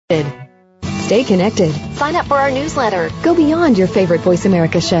Stay connected. Sign up for our newsletter. Go beyond your favorite Voice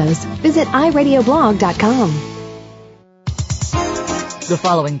America shows. Visit iradioblog.com. The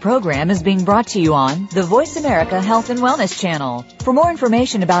following program is being brought to you on the Voice America Health and Wellness Channel. For more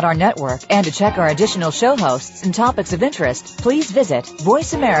information about our network and to check our additional show hosts and topics of interest, please visit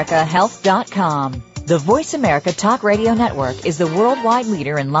voiceamericahealth.com. The Voice America Talk Radio Network is the worldwide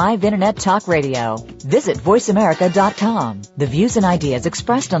leader in live Internet talk radio. Visit voiceamerica.com. The views and ideas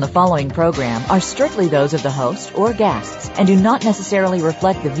expressed on the following program are strictly those of the host or guests and do not necessarily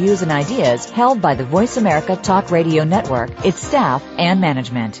reflect the views and ideas held by the Voice America Talk Radio Network, its staff, and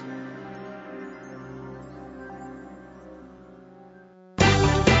management.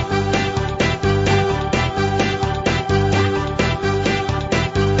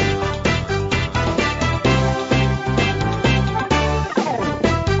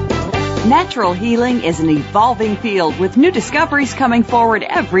 Natural healing is an evolving field with new discoveries coming forward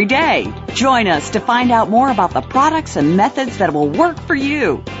every day. Join us to find out more about the products and methods that will work for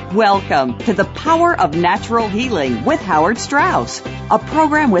you. Welcome to The Power of Natural Healing with Howard Strauss, a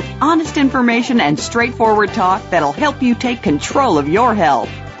program with honest information and straightforward talk that'll help you take control of your health.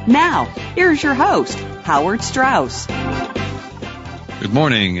 Now, here's your host, Howard Strauss. Good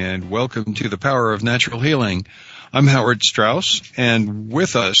morning and welcome to The Power of Natural Healing. I'm Howard Strauss, and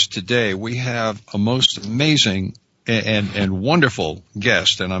with us today we have a most amazing and wonderful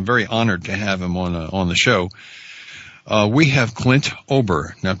guest, and I'm very honored to have him on the show. We have Clint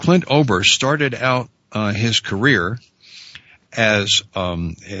Ober. Now, Clint Ober started out his career as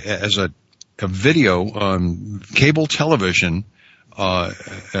a video cable television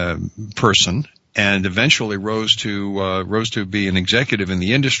person, and eventually rose to be an executive in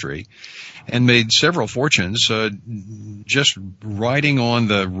the industry, and made several fortunes just riding on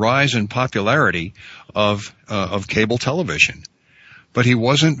the rise in popularity of cable television. But he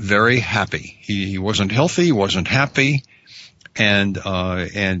wasn't very happy. He wasn't healthy. He wasn't happy, and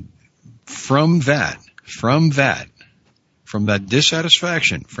from that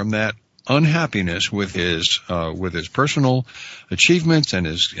dissatisfaction, from that unhappiness with his personal achievements and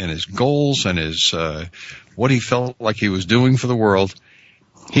his goals and his what he felt like he was doing for the world,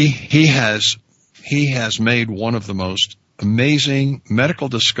 he has made one of the most amazing medical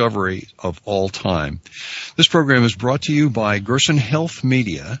discoveries of all time. This program is brought to you by Gerson Health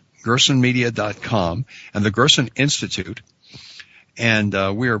Media, gersonmedia.com, and the Gerson Institute. And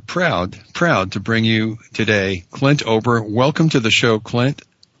we are proud to bring you today Clint Ober. Welcome to the show, Clint.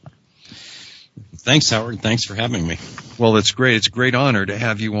 Thanks, Howard. Thanks for having me. Well, it's great. It's a great honor to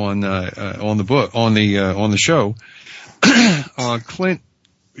have you on the show. Clint,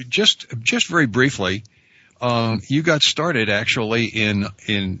 just very briefly, you got started actually in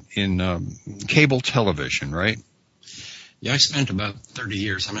cable television, right? Yeah, I spent about 30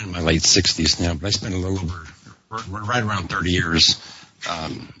 years. I'm in my late 60s now, but I spent a little over, right around 30 years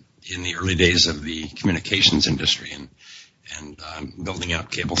in the early days of the communications industry and building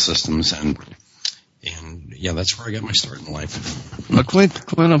out cable systems and yeah, that's where I got my start in life.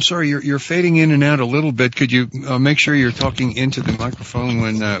 Clint, I'm sorry, you're fading in and out a little bit. Could you make sure you're talking into the microphone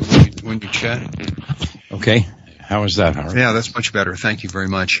when you chat? Okay. How is that, Howard? Yeah, that's much better. Thank you very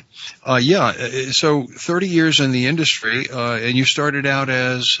much. So 30 years in the industry, and you started out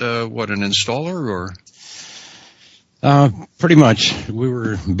as an installer or? Pretty much. We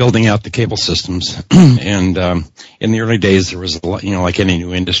were building out the cable systems, and in the early days there was a lot, like any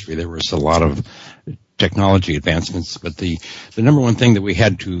new industry, there was a lot of technology advancements, but the number one thing that we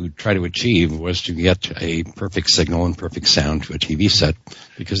had to try to achieve was to get a perfect signal and perfect sound to a TV set,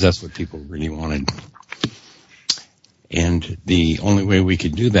 because that's what people really wanted. And the only way we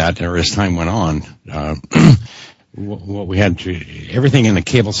could do that, or as time went on, what we had to, everything in the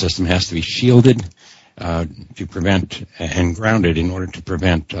cable system has to be shielded to prevent and grounded in order to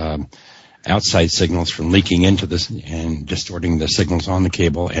prevent outside signals from leaking into this and distorting the signals on the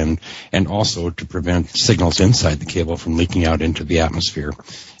cable, and also to prevent signals inside the cable from leaking out into the atmosphere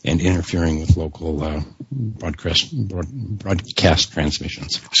and interfering with local broadcast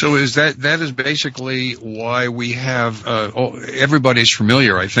transmissions. So that is basically why we have everybody's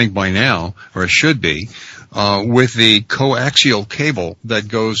familiar, I think, by now, or should be, with the coaxial cable that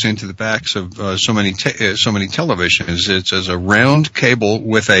goes into the backs of so many televisions. It's as a round cable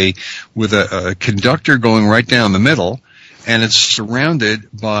with a conductor going right down the middle, and it's surrounded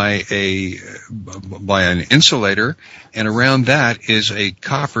by an insulator, and around that is a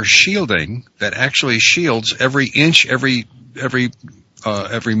copper shielding that actually shields every inch, every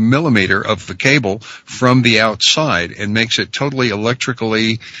millimeter of the cable from the outside, and makes it totally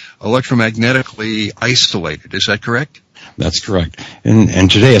electromagnetically isolated. Is that correct? That's correct. And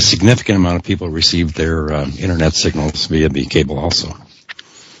today a significant amount of people receive their internet signals via the cable also.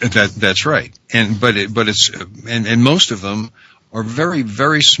 That's right. And most of them are very,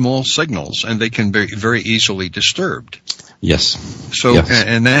 very small signals, and they can be very easily disturbed. Yes. So, yes.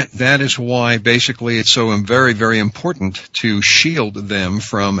 And that is why basically it's so very, very important to shield them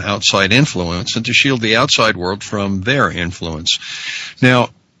from outside influence and to shield the outside world from their influence. Now,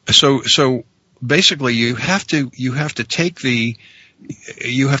 so basically you have to take the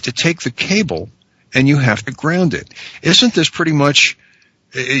cable and you have to ground it. Isn't this pretty much?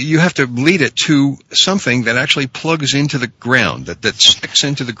 You have to lead it to something that actually plugs into the ground, that sticks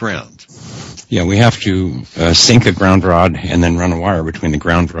into the ground. Yeah, we have to sink a ground rod and then run a wire between the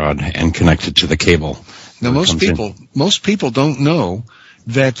ground rod and connect it to the cable. Now, most people don't know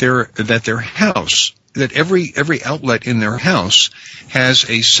that their house, that every outlet in their house has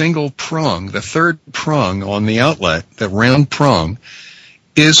a single prong. The third prong on the outlet, the round prong,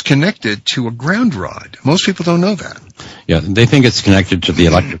 is connected to a ground rod. Most people don't know that. Yeah, they think it's connected to the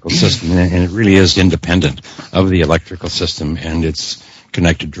electrical system, and it really is independent of the electrical system, and it's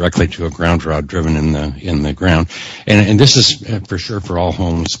connected directly to a ground rod driven in the ground. And this is for sure for all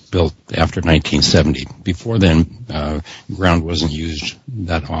homes built after 1970. Before then, ground wasn't used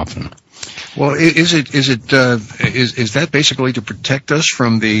that often. Well, is that basically to protect us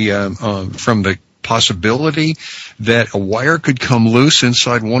from the possibility that a wire could come loose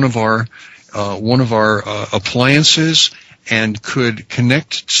inside one of our appliances and could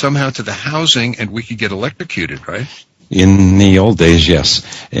connect somehow to the housing, and we could get electrocuted, right? In the old days, yes.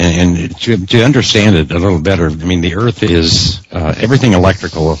 And to understand it a little better, I mean, the Earth is everything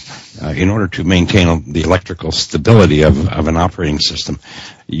electrical. In order to maintain the electrical stability of an operating system,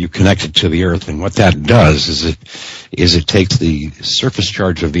 you connect it to the Earth, and what that does is it takes the surface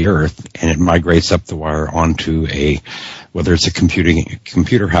charge of the Earth and it migrates up the wire onto whether it's a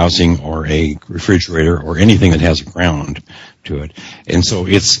computer housing or a refrigerator or anything that has a ground to it. And so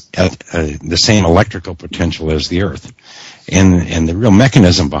it's at the same electrical potential as the Earth. And the real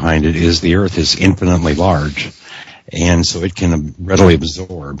mechanism behind it is the Earth is infinitely large, and so it can readily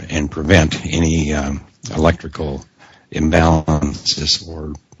absorb and prevent any electrical imbalances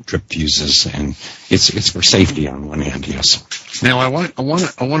or trip fuses, and it's for safety on one hand, yes. Now, I want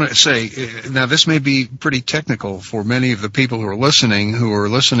to say, now this may be pretty technical for many of the people who are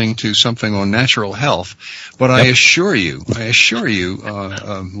listening to something on natural health, but yep. I assure you,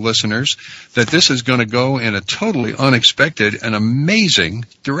 listeners, that this is going to go in a totally unexpected and amazing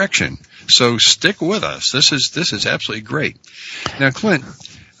direction. So stick with us. This is absolutely great. Now, Clint,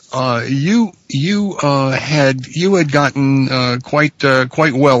 you had gotten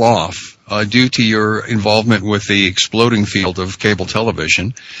quite well off due to your involvement with the exploding field of cable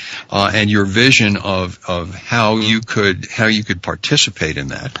television and your vision of how you could participate in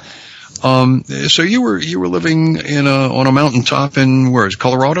that. So you were living on a mountaintop in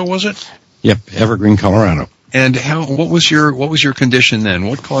Colorado, was it? Yep, Evergreen, Colorado. And what was your condition then?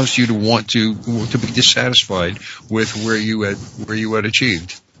 What caused you to want to be dissatisfied with where you had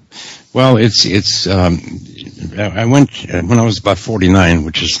achieved? Well, I went when I was about 49,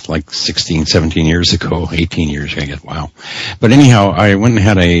 which is like 16, 17 years ago, 18 years, I guess. Wow. But anyhow, I went and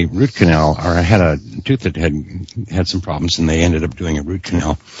had a root canal, or I had a tooth that had some problems, and they ended up doing a root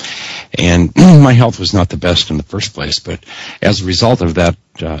canal. And my health was not the best in the first place, but as a result of that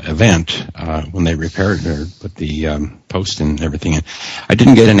event, when they repaired or put the post and everything in, I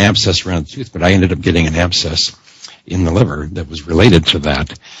didn't get an abscess around the tooth, but I ended up getting an abscess in the liver that was related to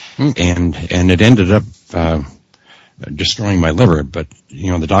that, and it ended up destroying my liver. But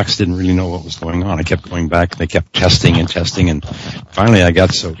the docs didn't really know what was going on. I kept going back. They kept testing, and finally I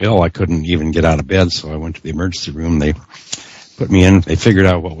got so ill I couldn't even get out of bed. So I went to the emergency room. They put me in. They figured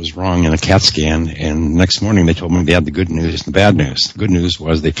out what was wrong in a CAT scan, and the next morning they told me they had the good news and the bad news. The good news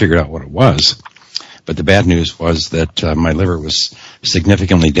was they figured out what it was, but the bad news was that my liver was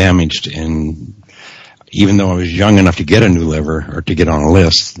significantly damaged, and even though I was young enough to get a new liver or to get on a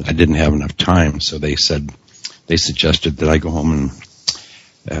list, I didn't have enough time. So they suggested that I go home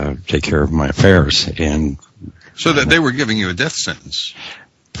and take care of my affairs. And so that they were giving you a death sentence.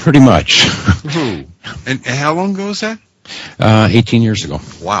 Pretty much. Ooh. And how long ago was that? 18 years ago.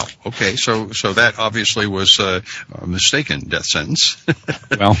 Wow. Okay. So that obviously was a mistaken death sentence.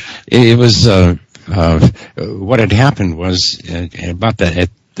 Well, it was what had happened was about that.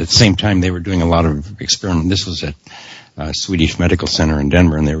 At the same time, they were doing a lot of experiment. This was at Swedish Medical Center in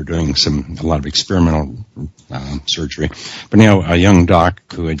Denver, and they were doing a lot of experimental surgery. But a young doc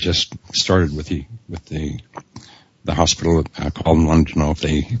who had just started with the the hospital called and wanted to know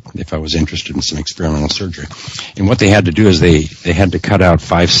if I was interested in some experimental surgery. And what they had to do is they had to cut out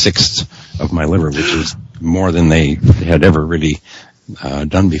 5/6 of my liver, which is more than they had ever really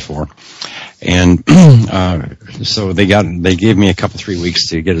done before. And so they gave me a couple 3 weeks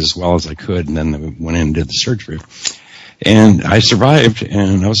to get as well as I could, and then they went in and did the surgery. And I survived,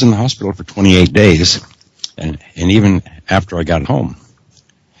 and I was in the hospital for 28 days, and even after I got home.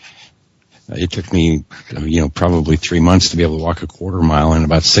 It took me, probably 3 months to be able to walk a quarter mile and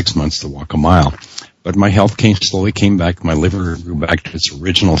about 6 months to walk a mile. But my health slowly came back. My liver grew back to its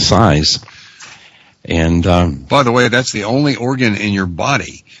original size. And by the way, that's the only organ in your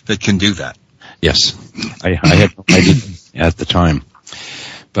body that can do that. Yes, I had no idea at the time.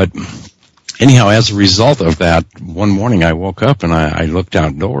 But anyhow, as a result of that, one morning I woke up and I looked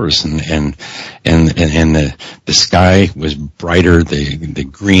outdoors, and the sky was brighter. The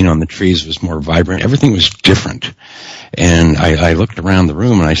green on the trees was more vibrant. Everything was different. And I looked around the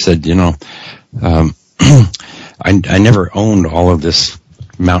room and I said, I never owned all of this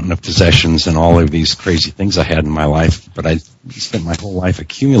mountain of possessions and all of these crazy things I had in my life, but I spent my whole life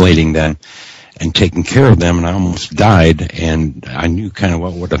accumulating them and taking care of them, and I almost died, and I knew kind of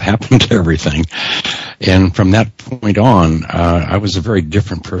what would have happened to everything. And from that point on, I was a very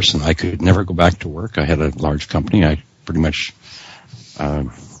different person. I could never go back to work. I had a large company. I pretty much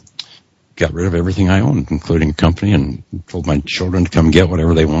got rid of everything I owned, including a company, and told my children to come get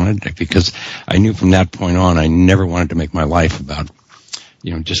whatever they wanted, because I knew from that point on I never wanted to make my life about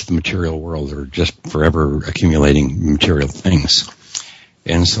just the material world or just forever accumulating material things.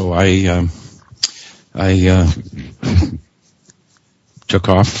 And so I took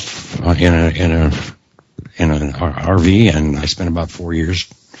off in an RV, and I spent about 4 years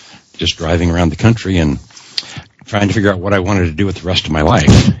just driving around the country and trying to figure out what I wanted to do with the rest of my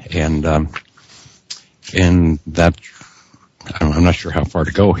life. And that, I'm not sure how far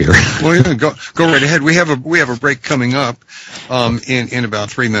to go here. Well, yeah, go right ahead. We have a break coming up in about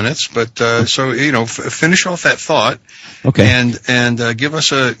 3 minutes. But so finish off that thought. Okay. And give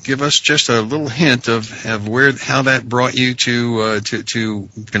us just a little hint of how that brought you to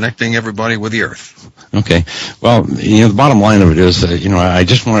connecting everybody with the earth. Okay. Well, the bottom line of it is I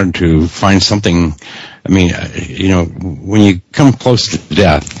just wanted to find something. I mean, when you come close to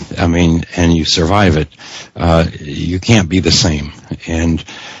death, and you survive it, you can't be the same. And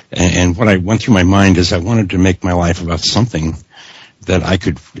what I went through my mind is I wanted to make my life about something that I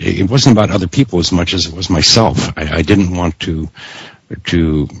could. It wasn't about other people as much as it was myself. I didn't want to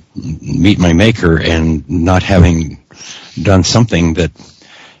meet my maker and not having done something that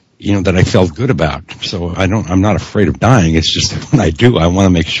that I felt good about. So I'm not afraid of dying. It's just that when I do, I want to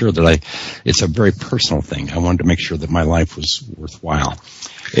make sure that it's a very personal thing. I wanted to make sure that my life was worthwhile.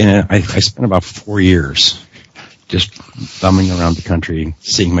 And I spent about 4 years just thumbing around the country,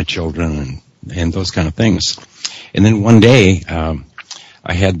 seeing my children and those kind of things. And then one day,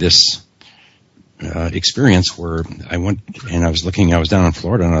 I had this experience where I went and I was down in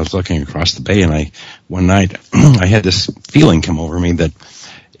Florida and I was looking across the bay, and one night I had this feeling come over me that,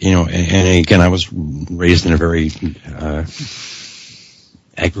 and again, I was raised in a very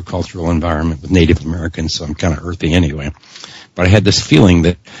agricultural environment with Native Americans, so I'm kind of earthy anyway. But I had this feeling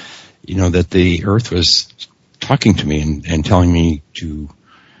that, that the earth was talking to me and telling me to,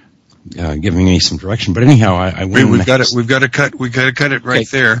 giving me some direction. But anyhow, I went. We've got to cut it right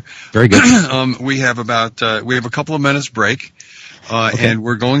there. Very good. We have a couple of minutes break. And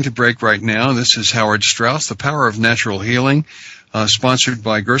we're going to break right now. This is Howard Strauss, The Power of Natural Healing, sponsored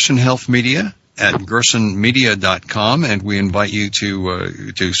by Gerson Health Media at gersonmedia.com, and we invite you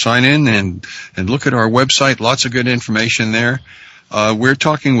to sign in and look at our website. Lots of good information there. We're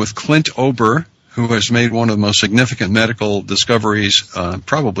talking with Clint Ober, who has made one of the most significant medical discoveries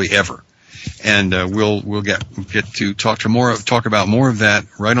probably ever. And we'll get to talk about more of that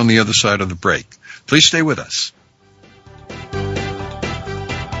right on the other side of the break. Please stay with us.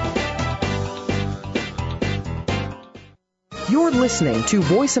 You're listening to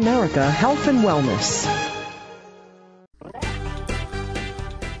Voice America Health and Wellness.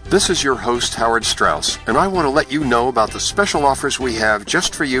 This is your host, Howard Strauss, and I want to let you know about the special offers we have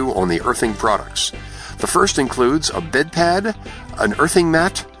just for you on the earthing products. The first includes a bed pad, an earthing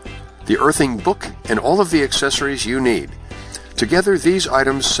mat, the earthing book, and all of the accessories you need. Together, these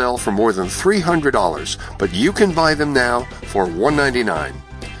items sell for more than $300, but you can buy them now for $199.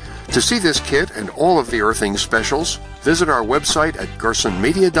 To see this kit and all of the earthing specials, visit our website at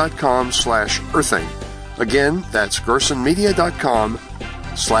gersonmedia.com/earthing. Again, that's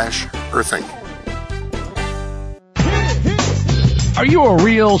gersonmedia.com/earthing. Are you a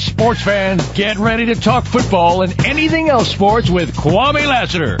real sports fan? Get ready to talk football and anything else sports with Kwame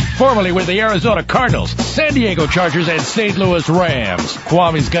Lassiter, formerly with the Arizona Cardinals, San Diego Chargers, and St. Louis Rams.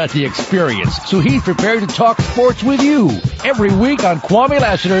 Kwame's got the experience, so he's prepared to talk sports with you every week on Kwame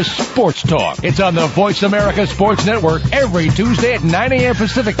Lassiter's Sports Talk. It's on the Voice America Sports Network every Tuesday at 9 a.m.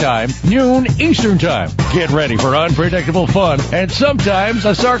 Pacific Time, noon Eastern Time. Get ready for unpredictable fun and sometimes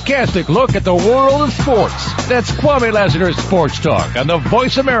a sarcastic look at the world of sports. That's Kwame Lassiter's Sports Talk on the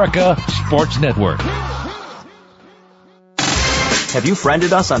Voice America Sports Network. Have you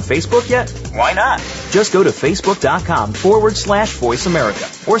friended us on Facebook yet? Why not? Just go to facebook.com/Voice America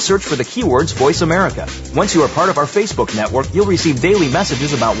or search for the keywords Voice America. Once you are part of our Facebook network, you'll receive daily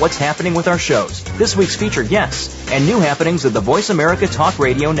messages about what's happening with our shows, this week's featured guests, and new happenings of the Voice America Talk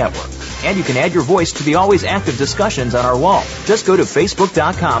Radio Network. And you can add your voice to the always active discussions on our wall. Just go to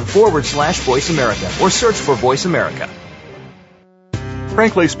facebook.com/Voice America or search for Voice America.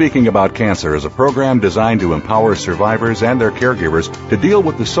 Frankly Speaking About Cancer is a program designed to empower survivors and their caregivers to deal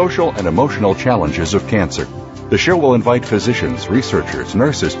with the social and emotional challenges of cancer. The show will invite physicians, researchers,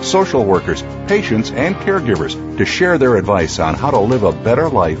 nurses, social workers, patients, and caregivers to share their advice on how to live a better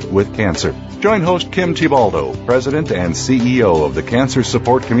life with cancer. Join host Kim Tibaldo, President and CEO of the Cancer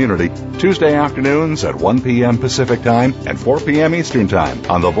Support Community, Tuesday afternoons at 1 p.m. Pacific Time and 4 p.m. Eastern Time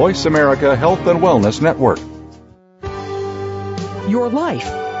on the Voice America Health and Wellness Network. Your life,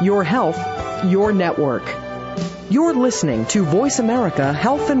 your health, your network. You're listening to Voice America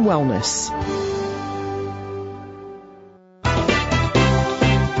Health and Wellness.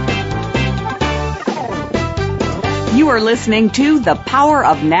 You are listening to The Power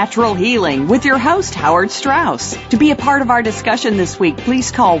of Natural Healing with your host, Howard Strauss. To be a part of our discussion this week,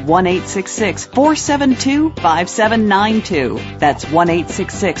 please call 1-866-472-5792. That's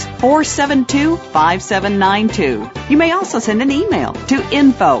 1-866-472-5792. You may also send an email to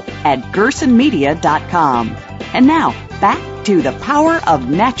info@gersonmedia.com. And now, back to The Power of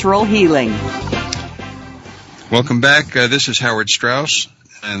Natural Healing. Welcome back. This is Howard Strauss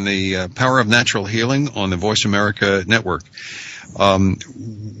and the Power of Natural Healing on the Voice America Network.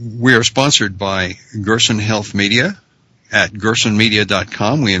 We are sponsored by Gerson Health Media at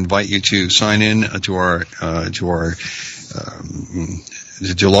gersonmedia.com. We invite you to sign in to log on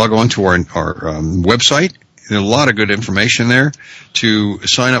to our website. There's a lot of good information there. To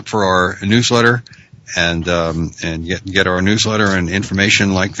sign up for our newsletter and get our newsletter and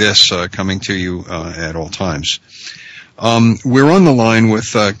information like this coming to you at all times. We're on the line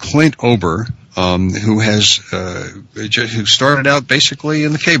with Clint Ober, who started out basically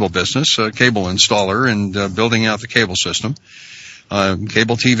in the cable business, a cable installer and building out the cable system,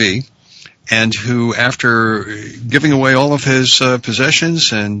 cable TV, and who, after giving away all of his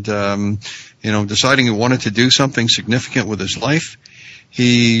possessions and deciding he wanted to do something significant with his life,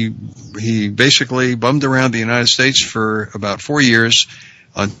 he basically bummed around the United States for about 4 years,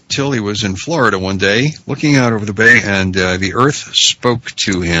 until he was in Florida one day, looking out over the bay, and the earth spoke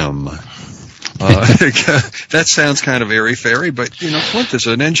to him. That sounds kind of airy-fairy, but Clint is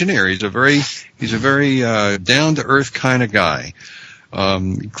an engineer. He's a very down-to-earth kind of guy.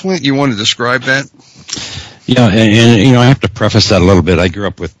 Clint, you want to describe that? Yeah, and I have to preface that a little bit. I grew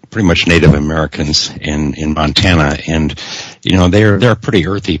up with pretty much Native Americans in Montana, and they're pretty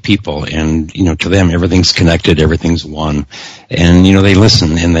earthy people, and to them everything's connected, everything's one, and they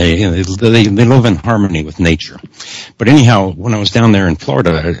listen and they live in harmony with nature. But anyhow, when I was down there in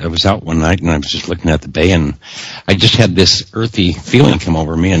Florida, I was out one night and I was just looking at the bay, and I just had this earthy feeling come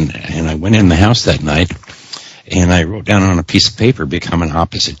over me, and I went in the house that night. And I wrote down on a piece of paper, become an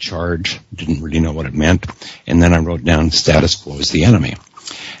opposite charge. Didn't really know what it meant. And then I wrote down status quo is the enemy.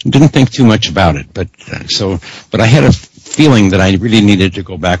 Didn't think too much about it, but I had a feeling that I really needed to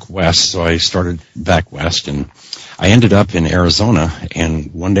go back west, so I started back west, and I ended up in Arizona.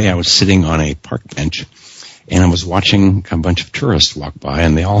 And one day I was sitting on a park bench, and I was watching a bunch of tourists walk by,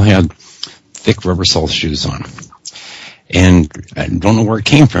 and they all had thick rubber sole shoes on. And I don't know where it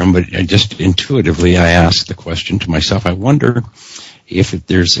came from, but I just intuitively I asked the question to myself, I wonder if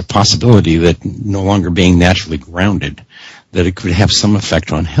there's a possibility that no longer being naturally grounded, that it could have some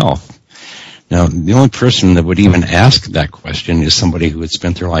effect on health. Now, the only person that would even ask that question is somebody who had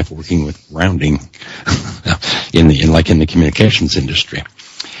spent their life working with grounding in the communications industry.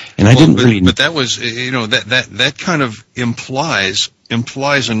 And I didn't really. But that was, that kind of implies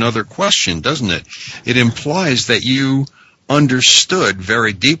another question, doesn't it? It implies that you understood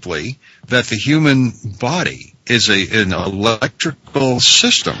very deeply that the human body is an electrical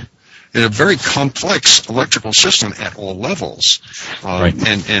system, a very complex electrical system at all levels. Right.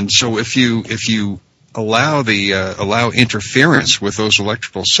 And so if you allow interference with those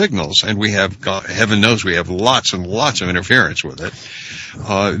electrical signals, and we have, heaven knows, we have lots and lots of interference with it,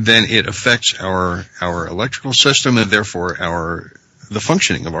 then it affects our electrical system and therefore the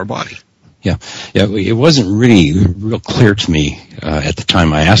functioning of our body. Yeah. It wasn't really real clear to me at the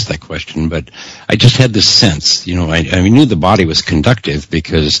time I asked that question, but I just had this sense. I knew the body was conductive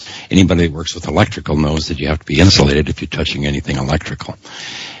because anybody that works with electrical knows that you have to be insulated if you're touching anything electrical.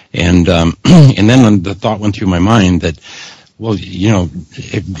 And then the thought went through my mind that, well, in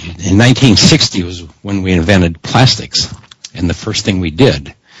 1960 was when we invented plastics, and the first thing we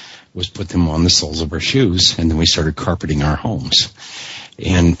did was put them on the soles of our shoes, and then we started carpeting our homes.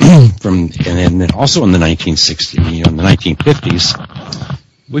 And then also in the 1960s, in the 1950s,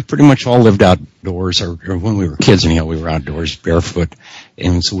 we pretty much all lived outdoors, or when we were kids, anyhow, we were outdoors barefoot,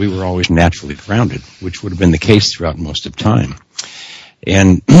 and so we were always naturally grounded, which would have been the case throughout most of time.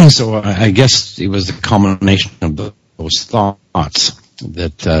 And so I guess it was the culmination of those thoughts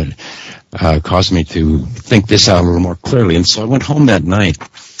that caused me to think this out a little more clearly. And so I went home that night,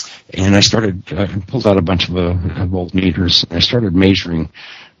 and I pulled out a bunch of voltmeters, and I started measuring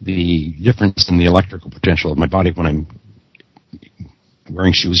the difference in the electrical potential of my body when I'm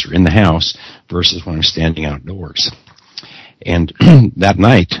wearing shoes or in the house versus when I'm standing outdoors. And that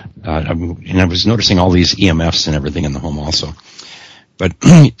night, and I was noticing all these EMFs and everything in the home also. But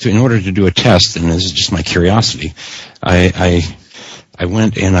in order to do a test, and this is just my curiosity, I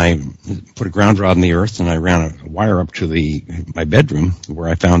went and I put a ground rod in the earth, and I ran a wire up to my bedroom, where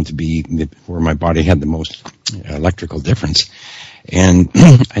I found to be where my body had the most electrical difference. And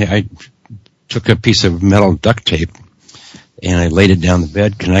I took a piece of metal duct tape, and I laid it down the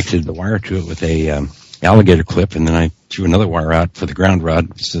bed, connected the wire to it with a alligator clip, and then I threw another wire out for the ground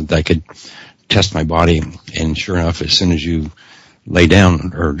rod so that I could test my body. And sure enough, as soon as you lay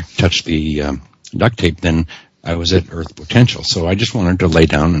down or touch the duct tape, then I was at earth potential. So I just wanted to lay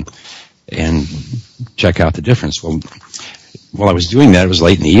down and check out the difference. Well, while I was doing that, it was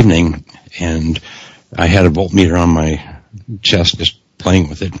late in the evening, and I had a voltmeter on my chest just playing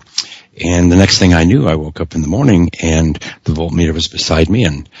with it. And the next thing I knew, I woke up in the morning, and the voltmeter was beside me,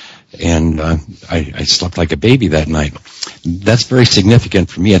 and I slept like a baby that night. That's very significant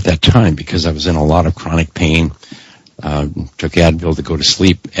for me at that time because I was in a lot of chronic pain. Took Advil to go to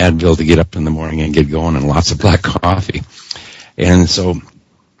sleep, Advil to get up in the morning and get going, and lots of black coffee. And so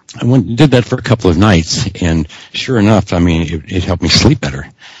I did that for a couple of nights, and sure enough, it helped me sleep better.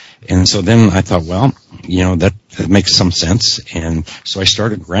 And so then I thought, well, that makes some sense. And so I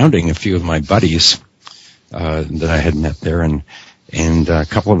started grounding a few of my buddies that I had met there, and a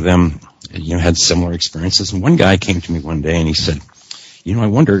couple of them, had similar experiences. And one guy came to me one day and he said, I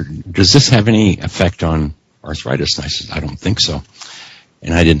wonder, does this have any effect on arthritis? And I said, I don't think so.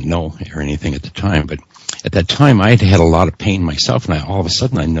 And I didn't know or anything at the time, but at that time I had a lot of pain myself, and all of a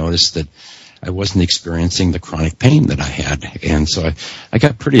sudden I noticed that I wasn't experiencing the chronic pain that I had. And so I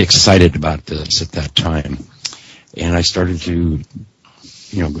got pretty excited about this at that time. And I started to,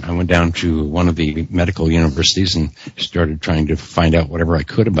 I went down to one of the medical universities and started trying to find out whatever I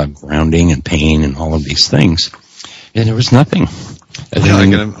could about grounding and pain and all of these things. And there was nothing.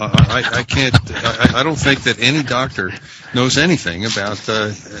 I can't. I don't think that any doctor knows anything about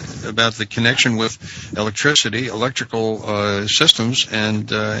the connection with electricity, electrical systems, and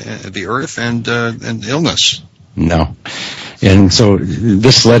the earth and illness. No. And so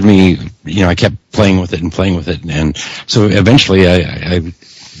this led me. I kept playing with it, and so eventually I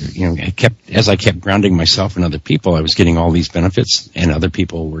as I kept grounding myself and other people, I was getting all these benefits, and other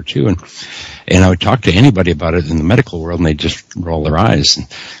people were too. And I would talk to anybody about it in the medical world, and they'd just roll their eyes. And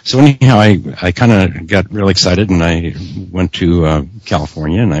so anyhow, I kind of got real excited, and I went to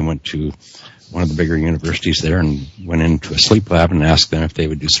California, and I went to one of the bigger universities there, and went into a sleep lab and asked them if they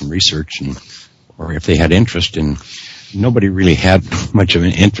would do some research or if they had interest. And nobody really had much of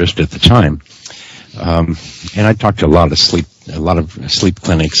an interest at the time. And I talked to a lot of sleep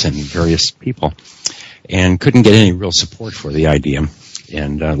clinics and various people, and couldn't get any real support for the idea.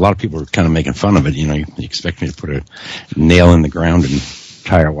 And a lot of people were kind of making fun of it. You expect me to put a nail in the ground and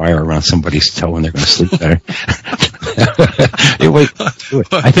tie a wire around somebody's toe when they're going to sleep there.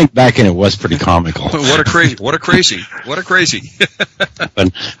 I think back in it was pretty comical. What a crazy. But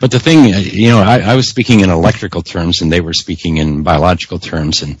the thing, I was speaking in electrical terms, and they were speaking in biological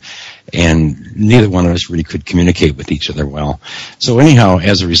terms, and neither one of us really could communicate with each other well. So anyhow,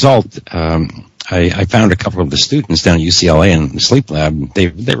 as a result, I found a couple of the students down at UCLA in the sleep lab.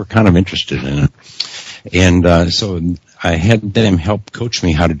 They were kind of interested in it. And so I had them help coach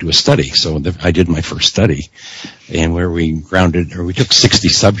me how to do a study. So I did my first study, and where we took 60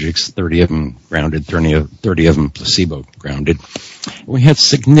 subjects, 30 of them grounded, 30 of them placebo grounded. We had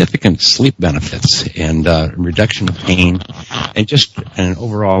significant sleep benefits and reduction of pain and just an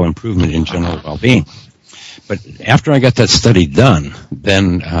overall improvement in general well-being. But after I got that study done,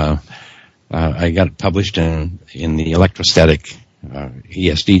 then I got it published in the electrostatic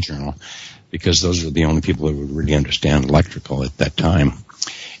ESD journal, because those were the only people who would really understand electrical at that time.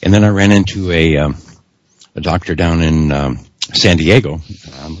 And then I ran into a doctor down in San Diego,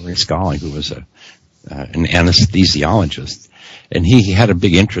 Marie Scully, who was an anesthesiologist. And he had a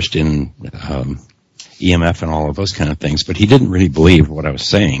big interest in EMF and all of those kind of things, but he didn't really believe what I was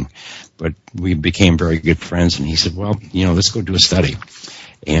saying. But we became very good friends, and he said, well, let's go do a study.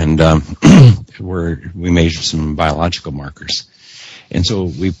 And we measured some biological markers. And so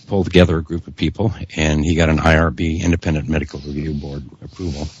we pulled together a group of people, and he got an IRB, Independent Medical Review Board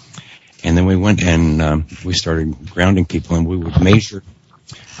approval. And then we went and we started grounding people, and we would measure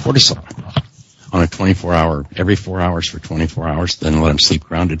cortisol on a 24-hour, every 4 hours for 24 hours, then let them sleep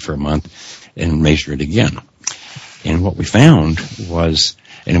grounded for a month and measure it again. And what we found was,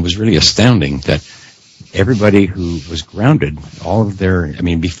 and it was really astounding, that everybody who was grounded,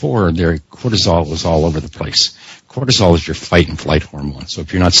 before their cortisol was all over the place. Cortisol is your fight and flight hormone. So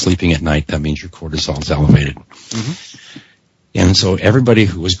if you're not sleeping at night, that means your cortisol is elevated. Mm-hmm. And so everybody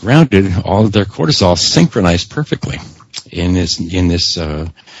who was grounded, all of their cortisol synchronized perfectly in this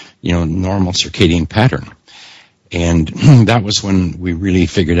normal circadian pattern. And that was when we really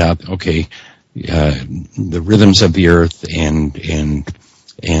figured out, okay, the rhythms of the earth and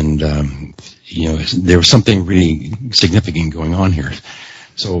there was something really significant going on here.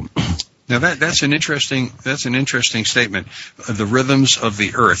 So now that's an interesting statement. The rhythms of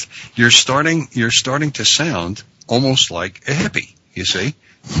the earth. You're starting to sound almost like a hippie. You see,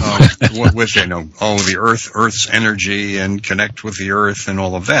 with the Earth's energy and connect with the earth and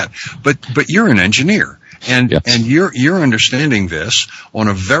all of that. But you're an engineer. And yes. And you're understanding this on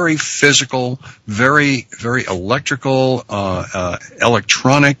a very physical, very, very electrical,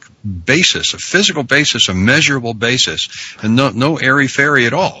 electronic basis, a physical basis, a measurable basis, and no airy-fairy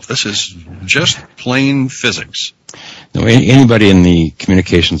at all. This is just plain physics. No, anybody in the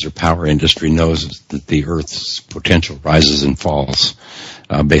communications or power industry knows that the Earth's potential rises and falls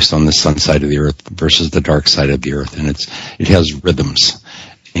based on the sun side of the Earth versus the dark side of the Earth, and it has rhythms.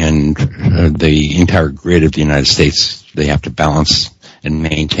 And the entire grid of the United States, they have to balance and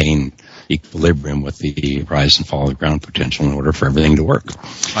maintain equilibrium with the rise and fall of ground potential in order for everything to work.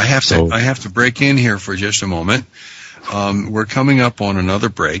 I have to break in here for just a moment. We're coming up on another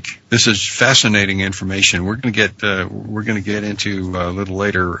break. This is fascinating information. We're going to get into a little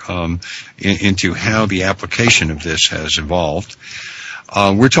later into how the application of this has evolved.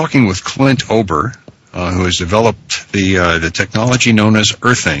 We're talking with Clint Ober, who has developed the technology known as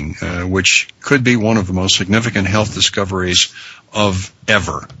earthing, which could be one of the most significant health discoveries of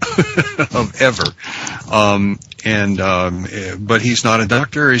ever. But he's not a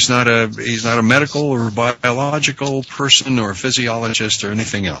doctor. He's not a medical or biological person or a physiologist or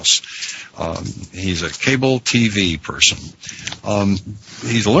anything else. He's a cable TV person.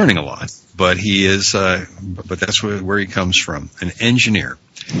 He's learning a lot, but but that's where he comes from, an engineer.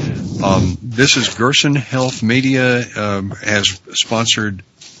 This is Gerson Health Media has sponsored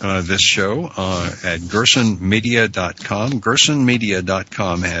this show at gersonmedia.com.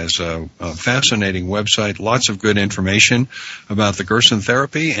 Gersonmedia.com has a fascinating website, lots of good information about the Gerson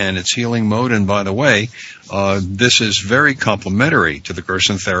therapy and its healing mode. And by the way, this is very complementary to the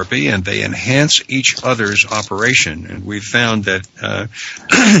Gerson therapy, and they enhance each other's operation. And we've found that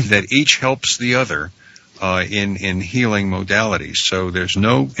that each helps the other in healing modalities. So there's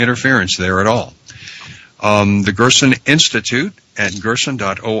no interference there at all. The Gerson Institute at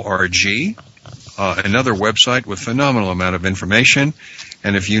gerson.org, another website with phenomenal amount of information.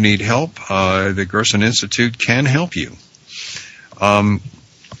 And if you need help, the Gerson Institute can help you. And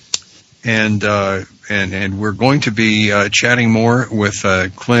we're going to be chatting more with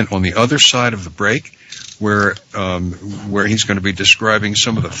Clint on the other side of the break, where he's going to be describing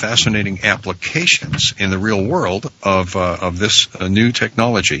some of the fascinating applications in the real world of this new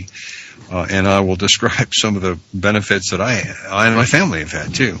technology. And I will describe some of the benefits that I and my family have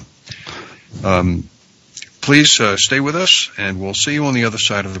had too. Please stay with us, and we'll see you on the other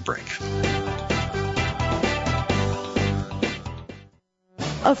side of the break.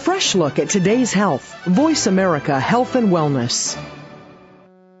 A fresh look at today's health. Voice America Health and Wellness.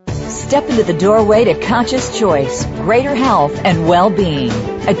 Step into the doorway to conscious choice, greater health, and well-being.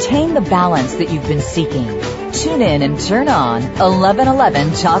 Attain the balance that you've been seeking. Tune in and turn on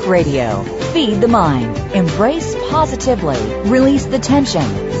 1111 Talk Radio. Feed the mind. Embrace positively. Release the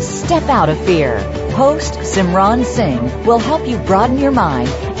tension. Step out of fear. Host Simran Singh will help you broaden your mind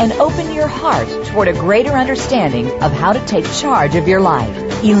and open your heart toward a greater understanding of how to take charge of your life.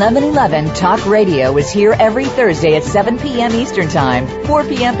 1111 Talk Radio is here every Thursday at 7 p.m. Eastern Time, 4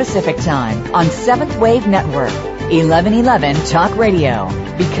 p.m. Pacific Time on 7th Wave Network. 1111 Talk Radio,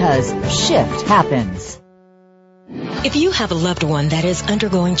 because shift happens. If you have a loved one that is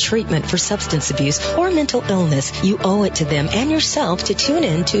undergoing treatment for substance abuse or mental illness, you owe it to them and yourself to tune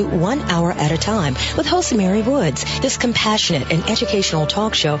in to 1 Hour at a Time with host Mary Woods. This compassionate and educational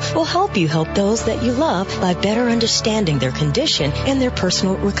talk show will help you help those that you love by better understanding their condition and their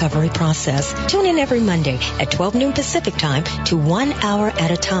personal recovery process. Tune in every Monday at 12 noon Pacific Time to 1 Hour at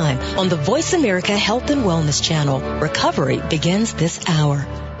a Time on the Voice America Health and Wellness Channel. Recovery begins this hour.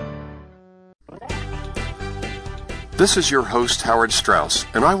 This is your host, Howard Strauss,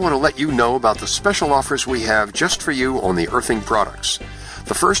 and I want to let you know about the special offers we have just for you on the earthing products.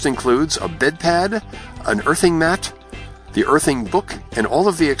 The first includes a bed pad, an earthing mat, the earthing book, and all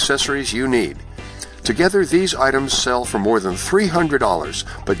of the accessories you need. Together, these items sell for more than $300,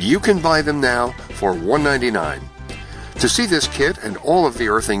 but you can buy them now for $199. To see this kit and all of the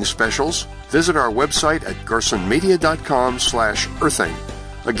earthing specials, visit our website at gersonmedia.com/earthing.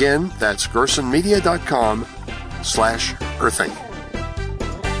 Again, that's gersonmedia.com/earthing.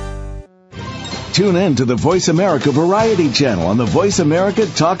 Tune in to the Voice America Variety channel on the Voice America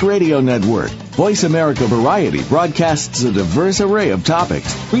Talk Radio Network. Voice America Variety broadcasts a diverse array of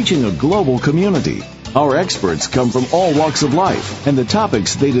topics, reaching a global community. Our experts come from all walks of life, and the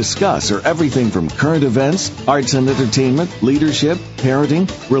topics they discuss are everything from current events, arts and entertainment, leadership, parenting,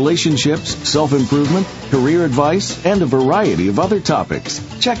 relationships, self-improvement, career advice, and a variety of other topics.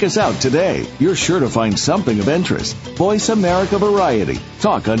 Check us out today. You're sure to find something of interest. Voice America Variety.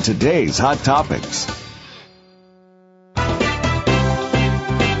 Talk on today's hot topics.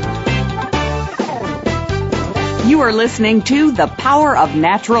 You are listening to The Power of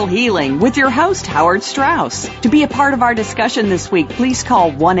Natural Healing with your host, Howard Strauss. To be a part of our discussion this week, please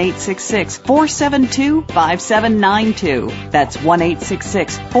call 1-866-472-5792. That's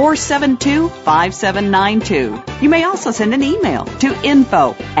 1-866-472-5792. You may also send an email to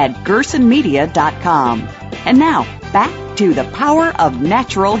info@gersonmedia.com. And now, back to The Power of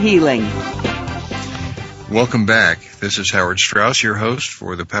Natural Healing. Welcome back. This is Howard Strauss, your host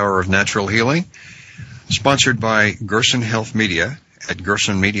for The Power of Natural Healing, sponsored by Gerson Health Media at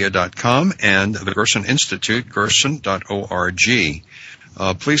gersonmedia.com and the Gerson Institute, gerson.org.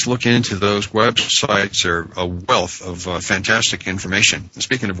 Please look into those websites. They're a wealth of fantastic information.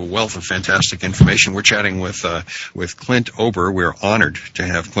 Speaking of a wealth of fantastic information, we're chatting with Clint Ober. We're honored to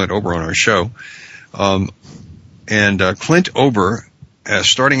have Clint Ober on our show. Clint Ober,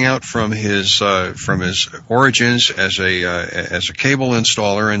 starting out from his origins as a cable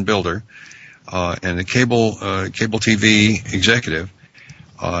installer and builder, and a cable TV executive,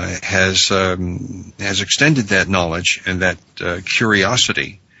 has extended that knowledge and that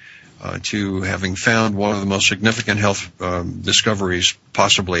curiosity to having found one of the most significant health discoveries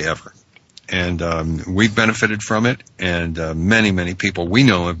possibly ever. And we've benefited from it, and many people we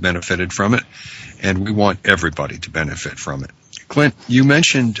know have benefited from it, and we want everybody to benefit from it. Clint, you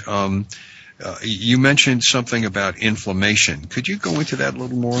mentioned something about inflammation. Could you go into that a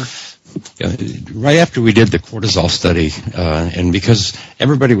little more? Right after we did the cortisol study, and because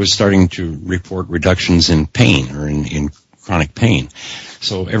everybody was starting to report reductions in pain or in chronic pain,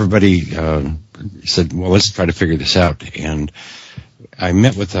 so everybody said, well, let's try to figure this out. And I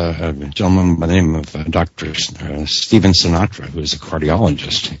met with a gentleman by the name of Dr. Stephen Sinatra, who is a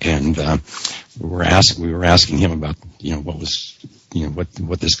cardiologist, and we were asking him about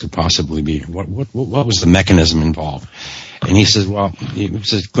what this could possibly be, what was the mechanism involved. And he says,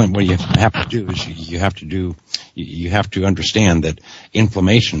 Clint, what you have to do is you have to understand that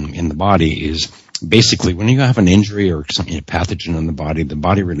inflammation in the body is basically when you have an injury or something, a pathogen in the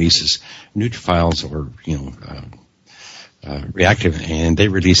body releases neutrophils or reactive, and they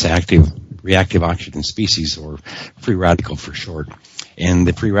release reactive oxygen species, or free radical for short. And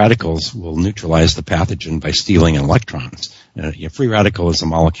the free radicals will neutralize the pathogen by stealing electrons. A free radical is a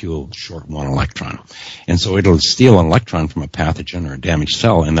molecule short one electron. And so it'll steal an electron from a pathogen or a damaged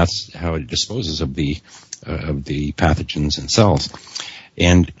cell, and that's how it disposes of the pathogens and cells.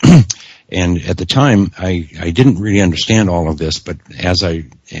 And at the time, I didn't really understand all of this, but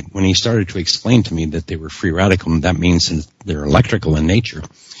when he started to explain to me that they were free radical, and that means they're electrical in nature,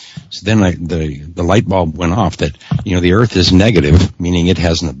 So then the light bulb went off that, the Earth is negative, meaning it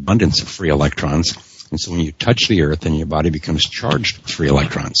has an abundance of free electrons. And so when you touch the Earth, then your body becomes charged with free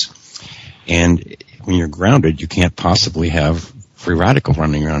electrons. And when you're grounded, you can't possibly have free radical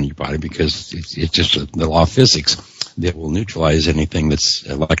running around your body because it's just the law of physics that will neutralize anything that's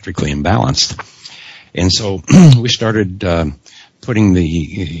electrically imbalanced. And so we started putting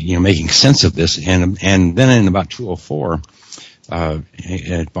making sense of this. And then in about 2004,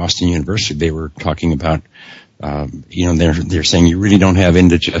 at Boston University, they were talking about, they're saying you really don't have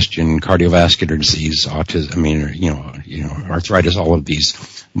indigestion, cardiovascular disease, autism, arthritis, all of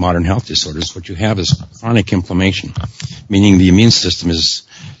these modern health disorders. What you have is chronic inflammation, meaning the immune system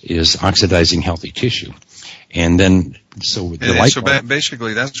is oxidizing healthy tissue. And then,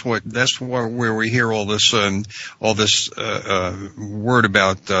 basically, that's where we hear all this word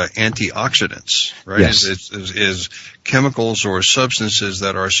about antioxidants, right? Yes. Is chemicals or substances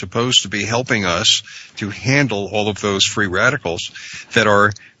that are supposed to be helping us to handle all of those free radicals that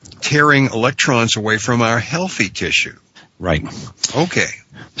are tearing electrons away from our healthy tissue. Right. Okay.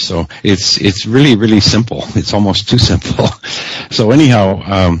 So it's really, really simple. It's almost too simple. So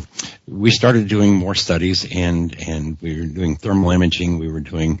anyhow, we started doing more studies and we were doing thermal imaging. We were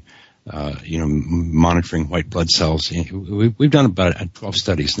doing, monitoring white blood cells. We've done about 12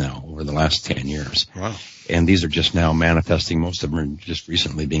 studies now over the last 10 years. Wow. And these are just now manifesting. Most of them are just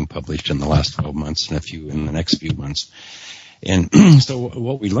recently being published in the last 12 months and a few in the next few months. And so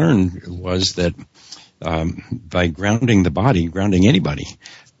what we learned was that by grounding the body, grounding anybody,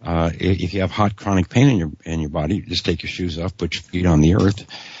 if you have hot chronic pain in your body, just take your shoes off, put your feet on the earth,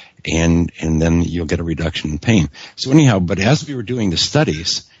 and then you'll get a reduction in pain. So anyhow, but as we were doing the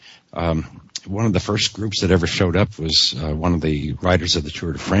studies, one of the first groups that ever showed up was one of the riders of the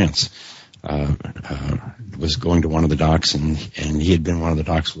Tour de France. Was going to one of the docs, and he had been one of the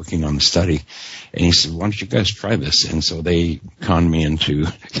docs working on the study, and he said, "Why don't you guys try this?" And so they conned me into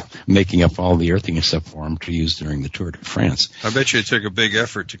making up all the earthing and stuff for him to use during the Tour de France. I bet you it took a big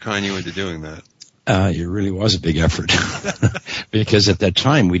effort to con you into doing that. It really was a big effort because at that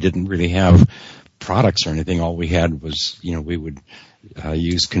time we didn't really have products or anything. All we had was, we would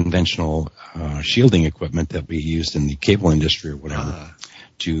use conventional shielding equipment that we used in the cable industry or whatever.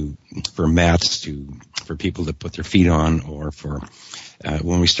 For mats, for people to put their feet on, or for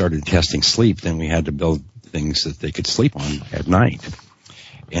when we started testing sleep, then we had to build things that they could sleep on at night.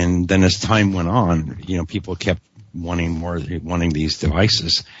 And then as time went on, people kept wanting these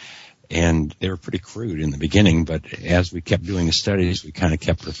devices, and they were pretty crude in the beginning. But as we kept doing the studies, we kind of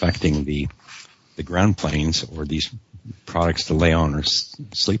kept perfecting the ground planes or these products to lay on or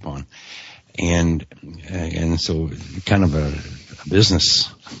sleep on, and so kind of a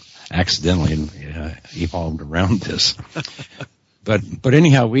business accidentally evolved around this. But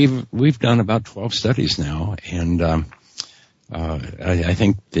anyhow, we've done about 12 studies now, and I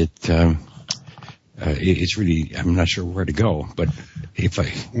think that it's really, I'm not sure where to go, but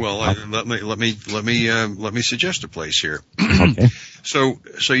let me suggest a place here. Okay. So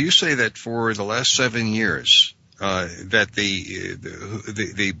you say that for the last 7 years, that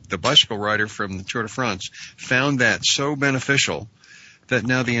the bicycle rider from the Tour de France found that so beneficial that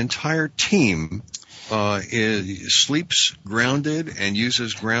now the entire team sleeps grounded and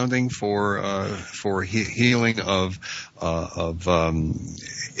uses grounding for healing of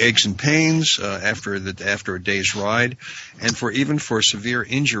aches and pains after a day's ride, and for severe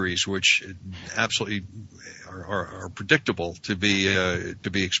injuries, which absolutely are predictable to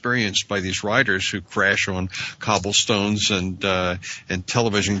be experienced by these riders who crash on cobblestones and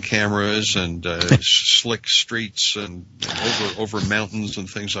television cameras and slick streets and over mountains and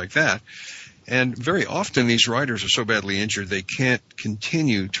things like that. And very often these riders are so badly injured they can't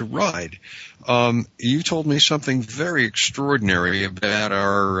continue to ride. You told me something very extraordinary about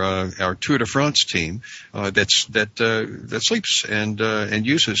our Tour de France team that sleeps and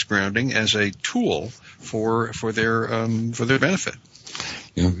uses grounding as a tool for their benefit.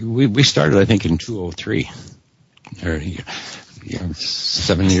 We started, I think, in 2003, or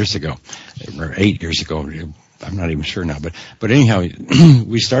 7 years ago, or 8 years ago. I'm not even sure now, but anyhow,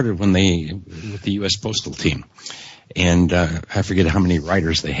 we started with the U.S. Postal team, and I forget how many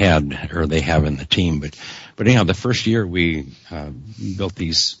riders they had or they have in the team, but anyhow, the first year we built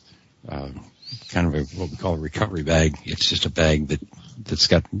these kind of what we call a recovery bag. It's just a bag that's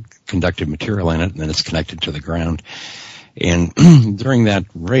got conductive material in it, and then it's connected to the ground. And during that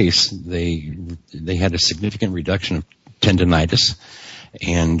race, they had a significant reduction of tendinitis.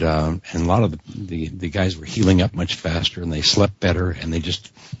 And a lot of the guys were healing up much faster, and they slept better, and they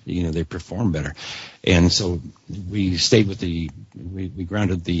just, they performed better. And so we stayed with we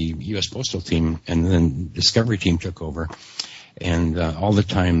grounded the U.S. Postal team, and then Discovery team took over. And all the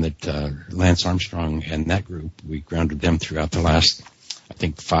time that Lance Armstrong and that group, we grounded them throughout the last, I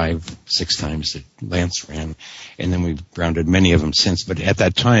think, 5-6 times that Lance ran. And then we've grounded many of them since. But at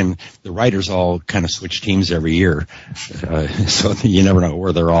that time, the riders all kind of switch teams every year. So you never know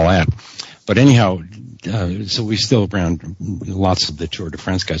where they're all at. But anyhow, so we still ground lots of the Tour de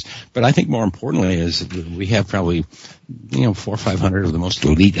France guys. But I think more importantly is we have probably, 400 or 500 of the most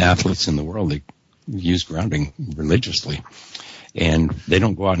elite athletes in the world that use grounding religiously. And they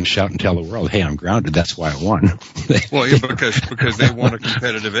don't go out and shout and tell the world, "Hey, I'm grounded. That's why I won." Well, yeah, because they want a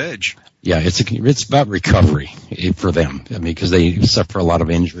competitive edge. Yeah, it's about recovery for them. I mean, because they suffer a lot of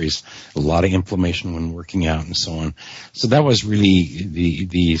injuries, a lot of inflammation when working out, and so on. So that was really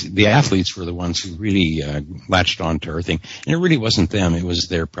the athletes were the ones who really latched on to earthing, and it really wasn't them; it was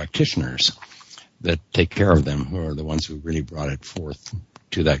their practitioners that take care of them who are the ones who really brought it forth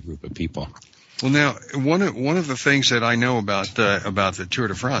to that group of people. Well, now one of the things that I know about the Tour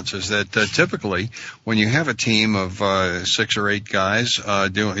de France is that typically when you have a team of 6 or 8 guys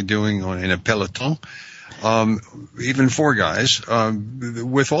doing in a peloton, even 4 guys,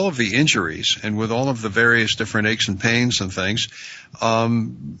 with all of the injuries and with all of the various different aches and pains and things,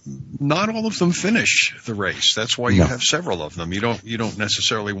 not all of them finish the race. That's why you have several of them. You don't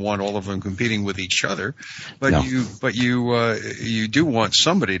necessarily want all of them competing with each other, but you do want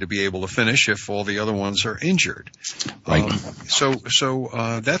somebody to be able to finish if all the other ones are injured. Right.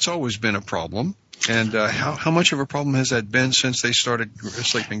 So that's always been a problem. And how much of a problem has that been since they started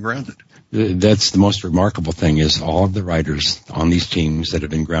sleeping grounded? That's the most remarkable thing is all of the riders on these teams that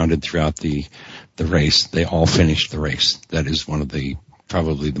have been grounded throughout the race, they all finished the race. That is one of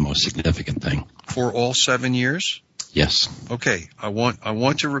probably the most significant thing. For all 7 years? Yes. Okay. I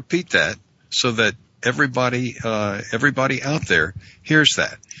want to repeat that so that everybody out there hears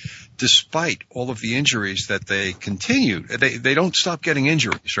that. Despite all of the injuries that they continue, they don't stop getting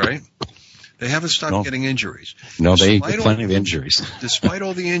injuries, right? They haven't stopped getting injuries. No, they get plenty of injuries. Despite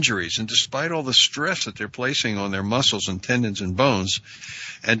all the injuries and despite all the stress that they're placing on their muscles and tendons and bones,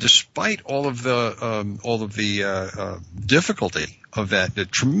 and despite all of the difficulty of the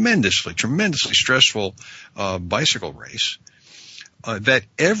tremendously stressful bicycle race, that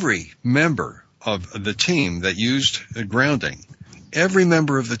every member of the team that used grounding, every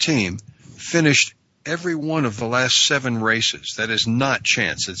member of the team finished every one of the last 7 races. That is not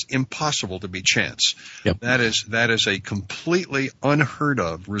chance. It's impossible to be chance. Yep. That is a completely unheard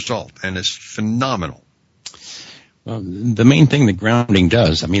of result, and it's phenomenal. Well, the main thing that grounding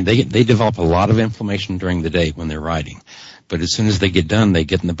does, I mean, they develop a lot of inflammation during the day when they're riding. But as soon as they get done, they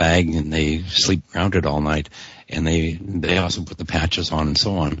get in the bag and they sleep grounded all night. And they also put the patches on and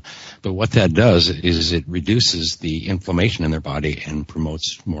so on. But what that does is it reduces the inflammation in their body and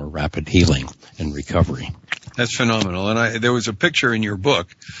promotes more rapid healing and recovery. That's phenomenal. And there was a picture in your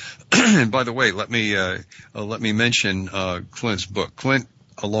book. And by the way, let me mention Clint's book. Clint,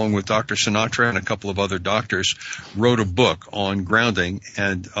 along with Dr. Sinatra and a couple of other doctors, wrote a book on grounding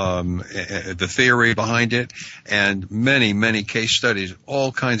and the theory behind it, and many case studies,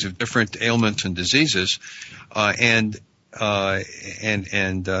 all kinds of different ailments and diseases. And at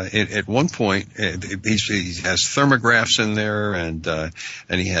one point, he has thermographs in there, and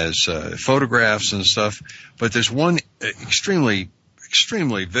he has photographs and stuff. But there's one extremely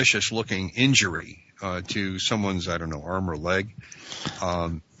vicious-looking injury to someone's, arm or leg,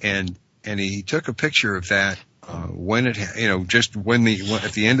 and he took a picture of that when at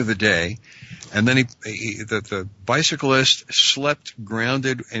the end of the day. And then the bicyclist slept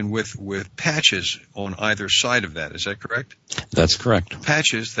grounded and with patches on either side of that. Is that correct? That's correct.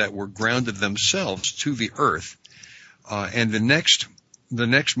 Patches that were grounded themselves to the earth. And the next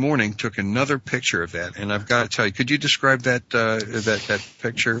morning took another picture of that. And I've got to tell you, could you describe that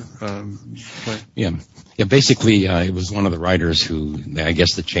picture? Yeah. Basically, it was one of the riders who, I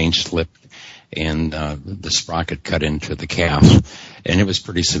guess, the chain slipped and the sprocket cut into the calf, and it was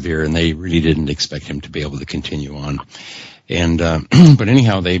pretty severe, and they really didn't expect him to be able to continue on. And but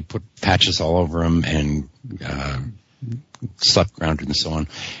anyhow, they put patches all over him and slept grounded and so on.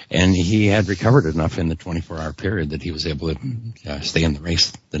 And he had recovered enough in the 24-hour period that he was able to stay in the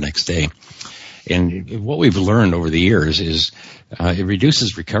race the next day. And what we've learned over the years is it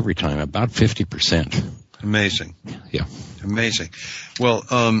reduces recovery time about 50%. Amazing. Yeah. Amazing. Well,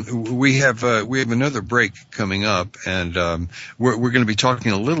 we have another break coming up, and we're going to be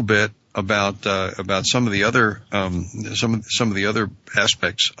talking a little bit about some of the other some of the other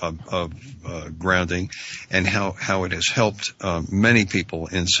aspects of grounding and how it has helped many people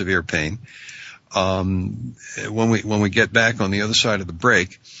in severe pain. When we get back on the other side of the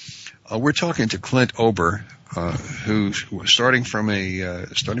break, we're talking to Clint Ober, who, starting from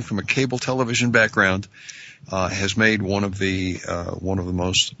a cable television background, has made one of the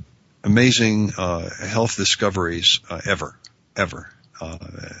most amazing health discoveries ever.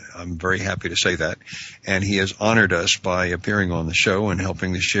 I'm very happy to say that, and he has honored us by appearing on the show and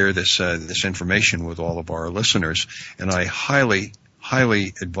helping to share this information with all of our listeners. And I highly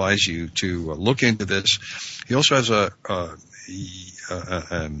advise you to look into this. He also has a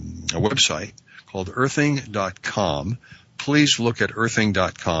website called earthing.com. Please look at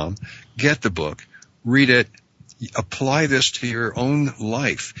earthing.com. Get the book, read it, apply this to your own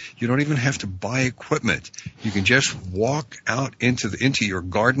life. You don't even have to buy equipment. You can just walk out into your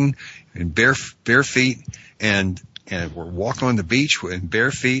garden in bare feet and or walk on the beach in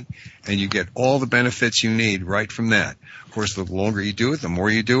bare feet, and you get all the benefits you need right from that. Of course, the longer you do it, the more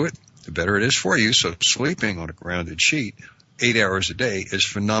you do it, the better it is for you. So sleeping on a grounded sheet 8 hours a day is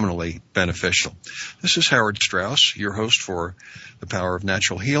phenomenally beneficial. This is Howard Strauss, your host for The Power of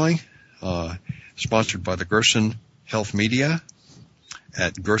Natural Healing, sponsored by the Gerson Health Media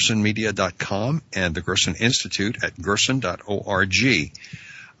at gersonmedia.com and the Gerson Institute at gerson.org.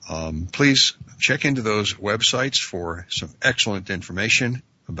 Please check into those websites for some excellent information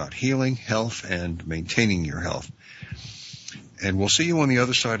about healing, health, and maintaining your health. And we'll see you on the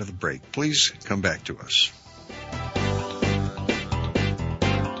other side of the break. Please come back to us.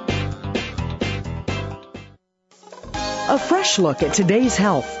 A fresh look at today's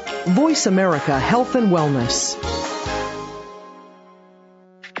health. Voice America Health and Wellness.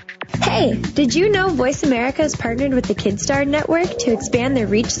 Hey, did you know Voice America has partnered with the KidStar Network to expand their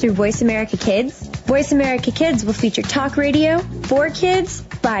reach through Voice America Kids? Voice America Kids will feature talk radio for kids,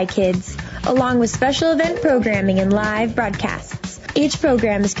 by kids, along with special event programming and live broadcasts. Each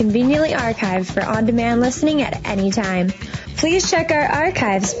program is conveniently archived for on-demand listening at any time. Please check our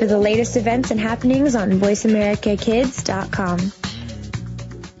archives for the latest events and happenings on voiceamericakids.com.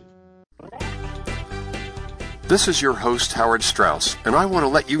 This is your host, Howard Strauss, and I want to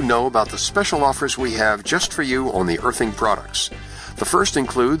let you know about the special offers we have just for you on the earthing products. The first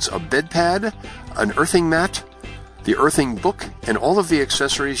includes a bed pad, an earthing mat, the earthing book, and all of the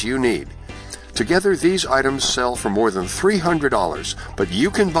accessories you need. Together, these items sell for more than $300, but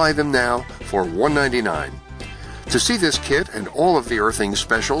you can buy them now for $199. To see this kit and all of the earthing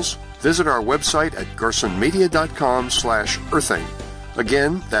specials, visit our website at gersonmedia.com/earthing.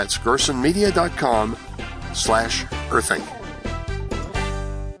 Again, that's gersonmedia.com/earthing.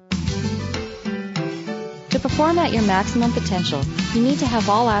 To perform at your maximum potential, you need to have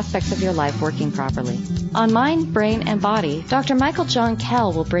all aspects of your life working properly. On Mind, Brain, and Body, Dr. Michael John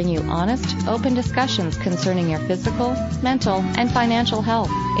Kell will bring you honest, open discussions concerning your physical, mental, and financial health.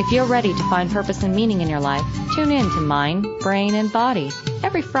 If you're ready to find purpose and meaning in your life, tune in to Mind, Brain, and Body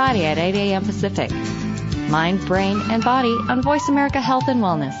every Friday at 8 a.m. Pacific. Mind, Brain, and Body on Voice America Health and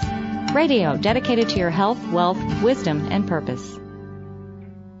Wellness. Radio dedicated to your health, wealth, wisdom, and purpose.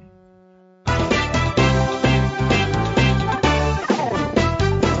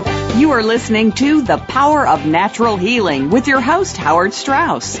 You are listening to The Power of Natural Healing with your host, Howard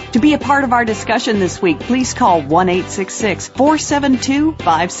Strauss. To be a part of our discussion this week, please call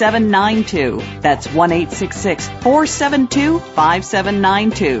 1-866-472-5792. That's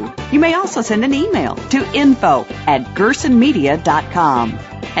 1-866-472-5792. You may also send an email to info@gersonmedia.com.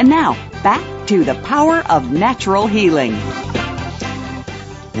 And now, back to The Power of Natural Healing.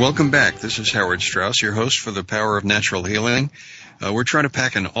 Welcome back. This is Howard Strauss, your host for The Power of Natural Healing. We're trying to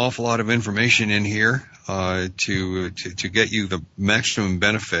pack an awful lot of information in here to get you the maximum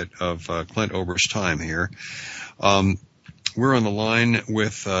benefit of Clint Ober's time here. We're on the line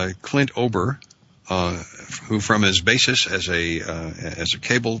with Clint Ober, who, from his basis as a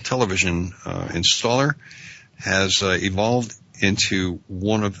cable television installer, has evolved into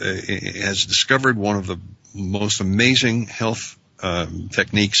has discovered one of the most amazing health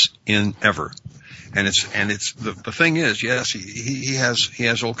techniques ever. And it's the thing is, yes, he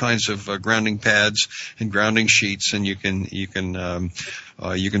has all kinds of grounding pads and grounding sheets, and you can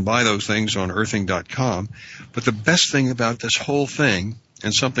buy those things on earthing.com. But the best thing about this whole thing,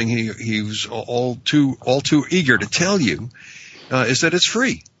 and something he was all too eager to tell you, is that it's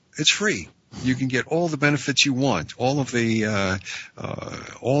free. It's free. You can get all the benefits you want, all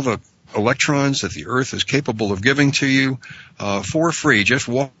the electrons that the earth is capable of giving to you for free. Just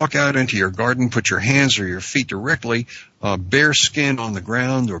walk out into your garden, put your hands or your feet directly bare skin on the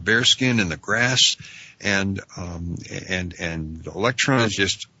ground or bare skin in the grass, and electrons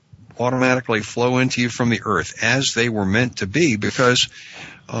just automatically flow into you from the earth as they were meant to be, because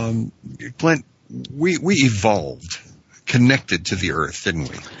Clint, we evolved connected to the earth, didn't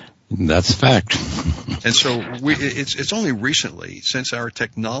we? That's a fact. And so it's only recently, since our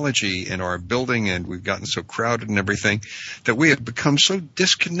technology and our building, and we've gotten so crowded and everything, that we have become so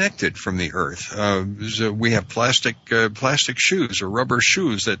disconnected from the earth. So we have plastic shoes or rubber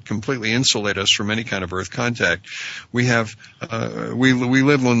shoes that completely insulate us from any kind of earth contact. We have we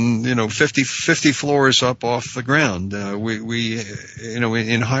live on 50 floors up off the ground. We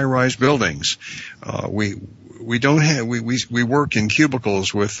in high-rise buildings. We don't have, we work in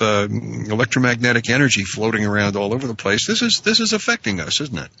cubicles with electromagnetic energy floating around all over the place. This is affecting us,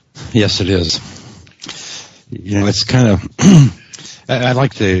 isn't it? Yes, it is. It's kind of, I'd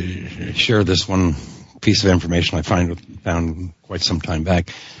like to share this one piece of information I found quite some time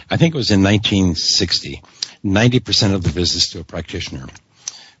back. I think it was in 1960. 90% of the visits to a practitioner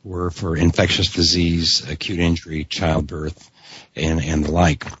were for infectious disease, acute injury, childbirth, and the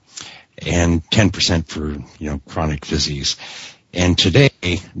like. And 10% for, chronic disease. And today,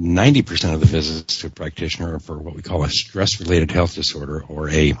 90% of the visits to a practitioner are for what we call a stress-related health disorder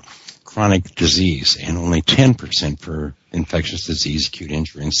or a chronic disease, and only 10% for infectious disease, acute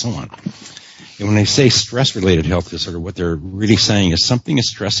injury, and so on. And when they say stress-related health disorder, what they're really saying is something is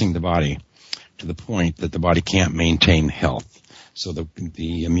stressing the body to the point that the body can't maintain health. So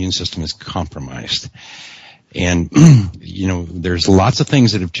the immune system is compromised. And, there's lots of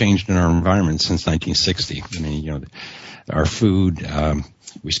things that have changed in our environment since 1960. I mean, our food,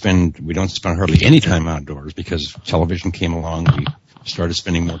 we don't spend hardly any time outdoors because television came along. We started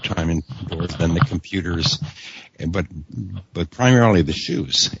spending more time indoors than the computers, but primarily the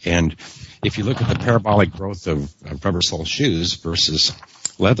shoes. And if you look at the parabolic growth of rubber sole shoes versus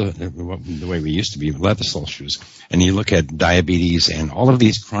leather, the way we used to be, leather sole shoes, and you look at diabetes and all of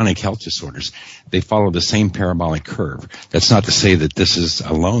these chronic health disorders, they follow the same parabolic curve. That's not to say that this is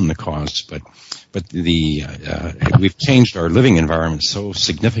alone the cause, but we've changed our living environment so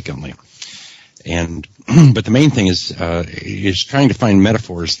significantly. And but the main thing is trying to find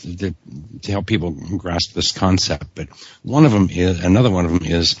metaphors to help people grasp this concept. But another one of them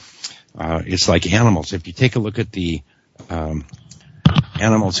is it's like animals. If you take a look at the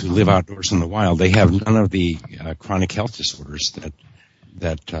animals who live outdoors in the wild, they have none of the chronic health disorders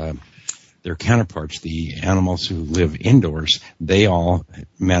that their counterparts, the animals who live indoors, they all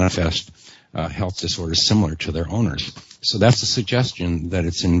manifest health disorders similar to their owners. So that's a suggestion that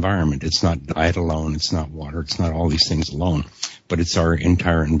it's environment. It's not diet alone. It's not water. It's not all these things alone, but it's our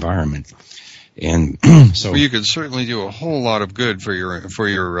entire environment. And so you can certainly do a whole lot of good for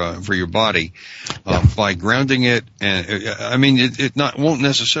your body by grounding it. And I mean, it won't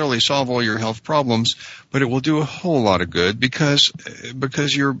necessarily solve all your health problems, but it will do a whole lot of good because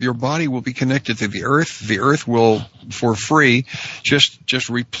your body will be connected to the earth. The earth will, for free, just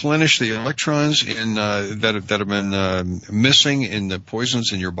replenish the electrons that have been missing in the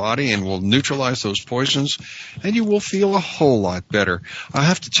poisons in your body, and will neutralize those poisons, and you will feel a whole lot better. I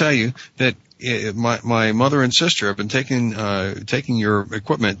have to tell you that my mother and sister have been taking your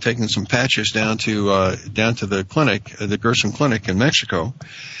equipment, taking some patches down to the clinic, the Gerson Clinic in Mexico,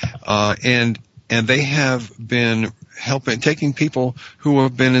 and they have been taking people who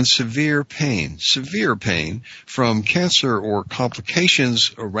have been in severe pain from cancer or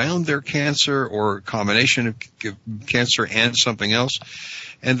complications around their cancer or a combination of cancer and something else.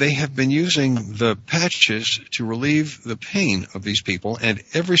 And they have been using the patches to relieve the pain of these people. And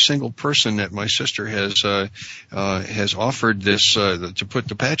every single person that my sister has offered this to put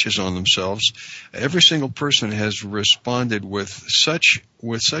the patches on themselves, every single person has responded with such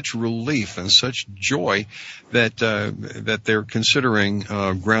relief and such joy that they're considering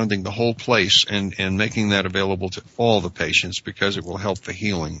grounding the whole place and making that available to all the patients, because it will help the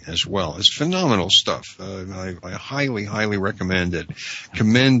healing as well. It's phenomenal stuff. I highly, highly recommend it.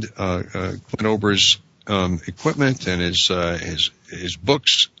 Commend Clint Ober's equipment and his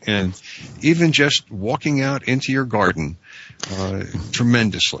books, and even just walking out into your garden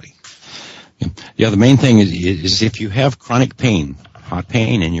tremendously. Yeah, the main thing is if you have chronic pain, hot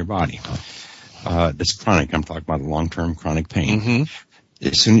pain in your body, that's chronic. I'm talking about long-term chronic pain. Mm-hmm.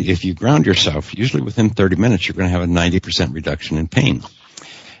 If you ground yourself, usually within 30 minutes, you're going to have a 90% reduction in pain.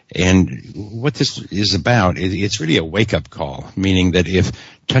 And what this is about, it's really a wake-up call, meaning that if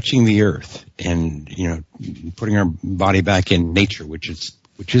touching the earth and, putting our body back in nature, which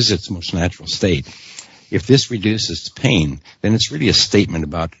which is its most natural state, if this reduces pain, then it's really a statement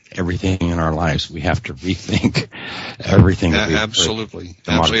about everything in our lives. We have to rethink everything. Absolutely.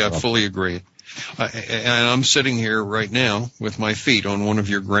 I fully agree. And I'm sitting here right now with my feet on one of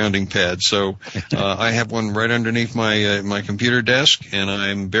your grounding pads. So I have one right underneath my computer desk, and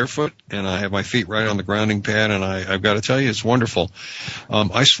I'm barefoot, and I have my feet right on the grounding pad, and I've got to tell you, it's wonderful.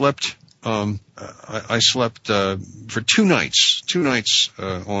 I slept for 2 nights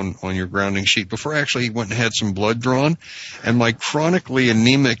on your grounding sheet before I actually went and had some blood drawn, and my chronically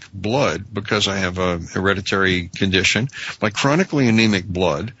anemic blood, because I have a hereditary condition, my chronically anemic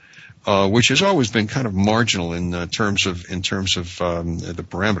blood, which has always been kind of marginal in terms of the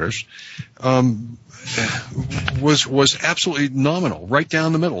parameters, was absolutely nominal, right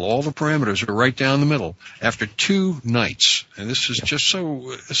down the middle. All the parameters are right down the middle after 2 nights, and this is just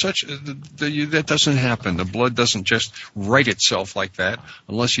that doesn't happen. The blood doesn't just right itself like that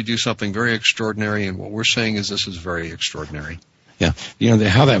unless you do something very extraordinary. And what we're saying is this is very extraordinary. Yeah,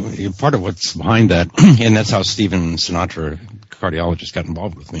 part of what's behind that, and that's how Stephen Sinatra, cardiologist, got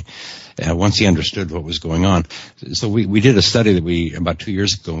involved with me once he understood what was going on. So we did a study about 2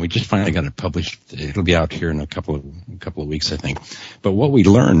 years ago, and we just finally got it published. It'll be out here in a couple of weeks, I think. But what we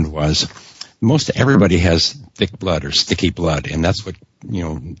learned was most everybody has thick blood or sticky blood, and that's what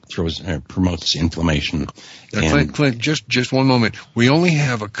promotes inflammation. Clint, just one moment. We only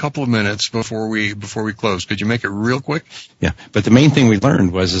have a couple of minutes before we close. Could you make it real quick? Yeah, but the main thing we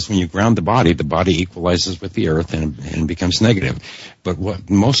learned was when you ground the body equalizes with the earth and becomes negative. But what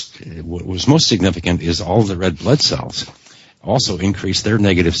was most significant is all the red blood cells also increase their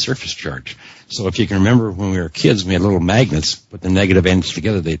negative surface charge. So if you can remember when we were kids, we had little magnets, put the negative ends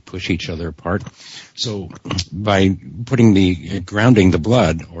together, they'd push each other apart. So by grounding the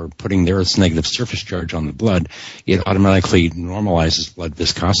blood or putting the Earth's negative surface charge on the blood, it automatically normalizes blood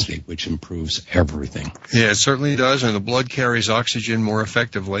viscosity, which improves everything. Yeah, it certainly does, and the blood carries oxygen more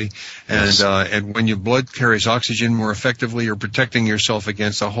effectively. And when your blood carries oxygen more effectively, you're protecting yourself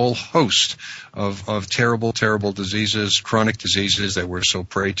against a whole host of terrible, terrible diseases, chronic diseases that we're so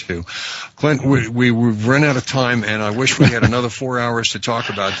prey to. Clint, we've run out of time, and I wish we had another 4 hours to talk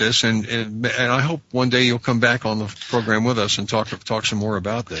about this. And I hope one day you'll come back on the program with us and talk some more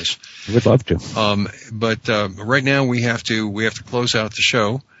about this. We'd love to. But right now we have to close out the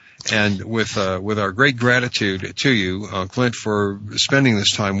show, and with our great gratitude to you, Clint, for spending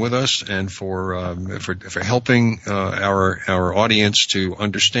this time with us and for helping our audience to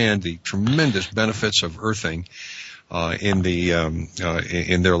understand the tremendous benefits of earthing in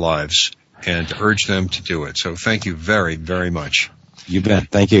their lives, and to urge them to do it. So thank you very, very much. You bet.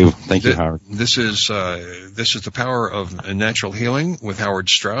 Thank you. Thank you, Howard. This is the Power of Natural Healing with Howard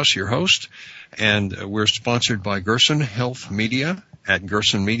Strauss, your host, and we're sponsored by Gerson Health Media at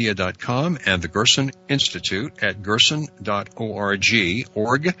gersonmedia.com and the Gerson Institute at gerson.org.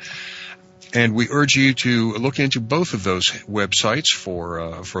 And we urge you to look into both of those websites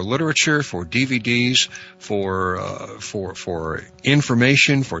for literature, for DVDs, for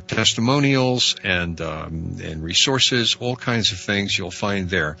information, for testimonials, and resources, all kinds of things you'll find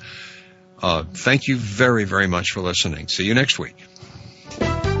there. Thank you very, very much for listening. See you next week.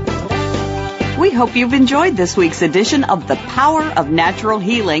 We hope you've enjoyed this week's edition of The Power of Natural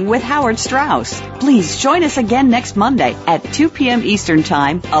Healing with Howard Strauss. Please join us again next Monday at 2 p.m. Eastern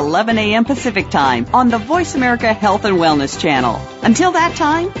Time, 11 a.m. Pacific Time on the Voice America Health and Wellness Channel. Until that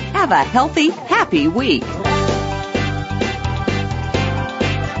time, have a healthy, happy week.